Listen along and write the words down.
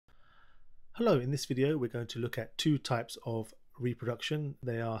Hello, in this video we're going to look at two types of reproduction.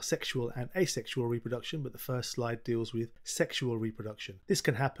 They are sexual and asexual reproduction, but the first slide deals with sexual reproduction. This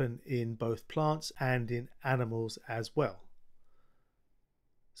can happen in both plants and in animals as well.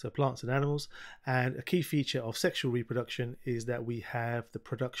 So plants and animals, and a key feature of sexual reproduction is that we have the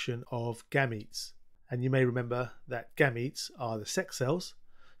production of gametes. And you may remember that gametes are the sex cells.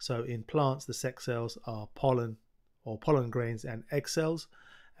 So in plants the sex cells are pollen or pollen grains and egg cells,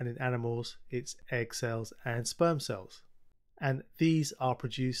 and in animals it's egg cells and sperm cells. And these are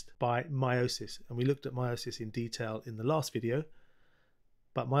produced by meiosis, and we looked at meiosis in detail in the last video.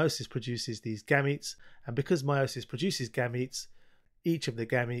 But meiosis produces these gametes, and because meiosis produces gametes, each of the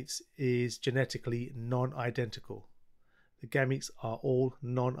gametes is genetically non-identical. The gametes are all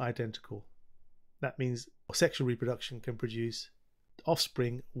non-identical. That means sexual reproduction can produce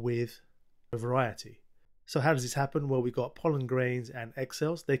offspring with a variety. So how does this happen? Well, we've got pollen grains and egg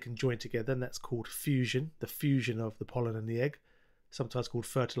cells. They can join together, and that's called fusion, the fusion of the pollen and the egg, sometimes called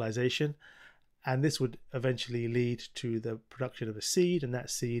fertilization. And this would eventually lead to the production of a seed, and that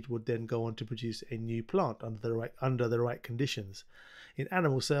seed would then go on to produce a new plant under the right conditions. In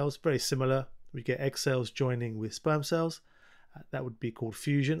animal cells, very similar. We get egg cells joining with sperm cells. That would be called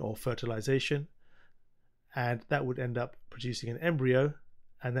fusion or fertilization. And that would end up producing an embryo,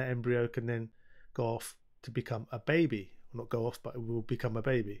 and that embryo can then go off to become a baby. Well, not go off, but it will become a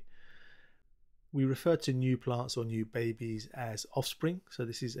baby. We refer to new plants or new babies as offspring. So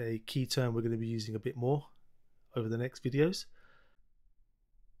this is a key term we're going to be using a bit more over the next videos.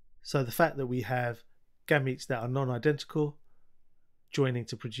 So the fact that we have gametes that are non-identical joining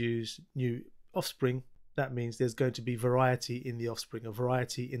to produce new offspring, that means there's going to be variety in the offspring, a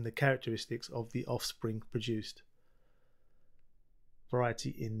variety in the characteristics of the offspring produced. Variety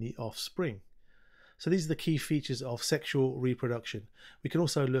in the offspring. So these are the key features of sexual reproduction. We can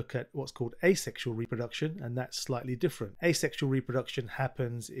also look at what's called asexual reproduction, and that's slightly different. Asexual reproduction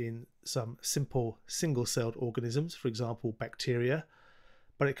happens in some simple single-celled organisms, for example bacteria,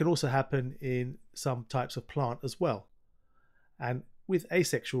 but it can also happen in some types of plant as well. And with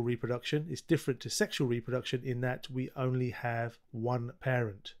asexual reproduction, it's different to sexual reproduction in that we only have one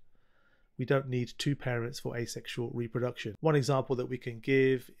parent. We don't need two parents for asexual reproduction. One example that we can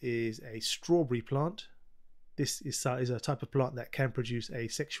give is a strawberry plant. This is a type of plant that can produce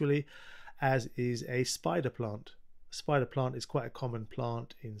asexually, as is a spider plant. A spider plant is quite a common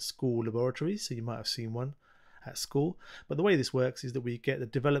plant in school laboratories, so you might have seen one at school. But the way this works is that we get the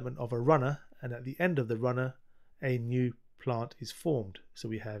development of a runner, and at the end of the runner, a new plant is formed. So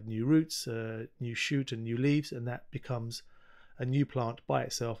we have new roots, new shoot and new leaves, and that becomes a new plant by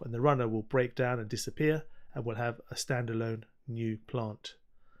itself, and the runner will break down and disappear, and we'll have a standalone new plant.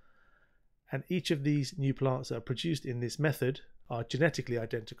 And each of these new plants that are produced in this method are genetically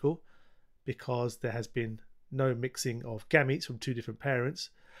identical because there has been no mixing of gametes from two different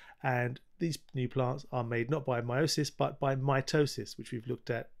parents, and these new plants are made not by meiosis but by mitosis, which we've looked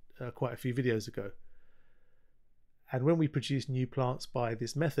at quite a few videos ago. And when we produce new plants by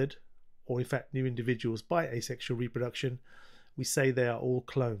this method, or in fact new individuals by asexual reproduction, we say they are all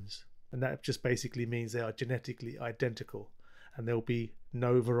clones, and that just basically means they are genetically identical and there will be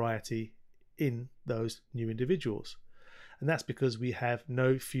no variety in those new individuals. And that's because we have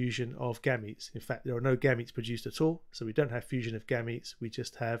no fusion of gametes. In fact, there are no gametes produced at all, so we don't have fusion of gametes, we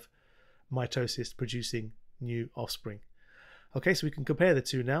just have mitosis producing new offspring. Okay, so we can compare the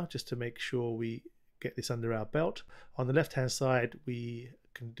two now just to make sure we get this under our belt. On the left hand side we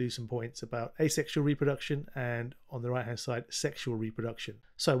can do some points about asexual reproduction, and on the right hand side sexual reproduction.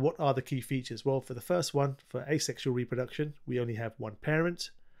 So what are the key features? Well, for the first one, for asexual reproduction, we only have one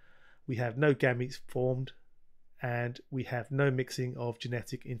parent, we have no gametes formed, and we have no mixing of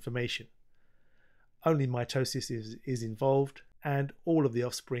genetic information. Only mitosis is involved, and all of the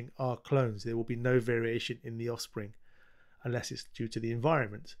offspring are clones. There will be no variation in the offspring unless it's due to the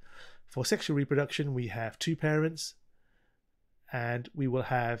environment. For sexual reproduction we have two parents, and we will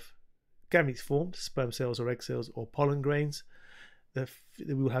have gametes formed, sperm cells or egg cells or pollen grains.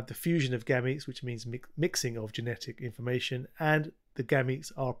 We will have the fusion of gametes, which means mixing of genetic information, and the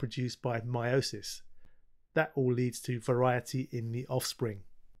gametes are produced by meiosis. That all leads to variety in the offspring.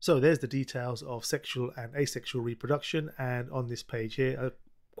 So there's the details of sexual and asexual reproduction, and on this page here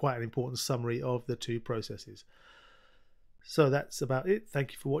quite an important summary of the two processes. So that's about it.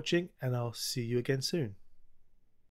 Thank you for watching, and I'll see you again soon.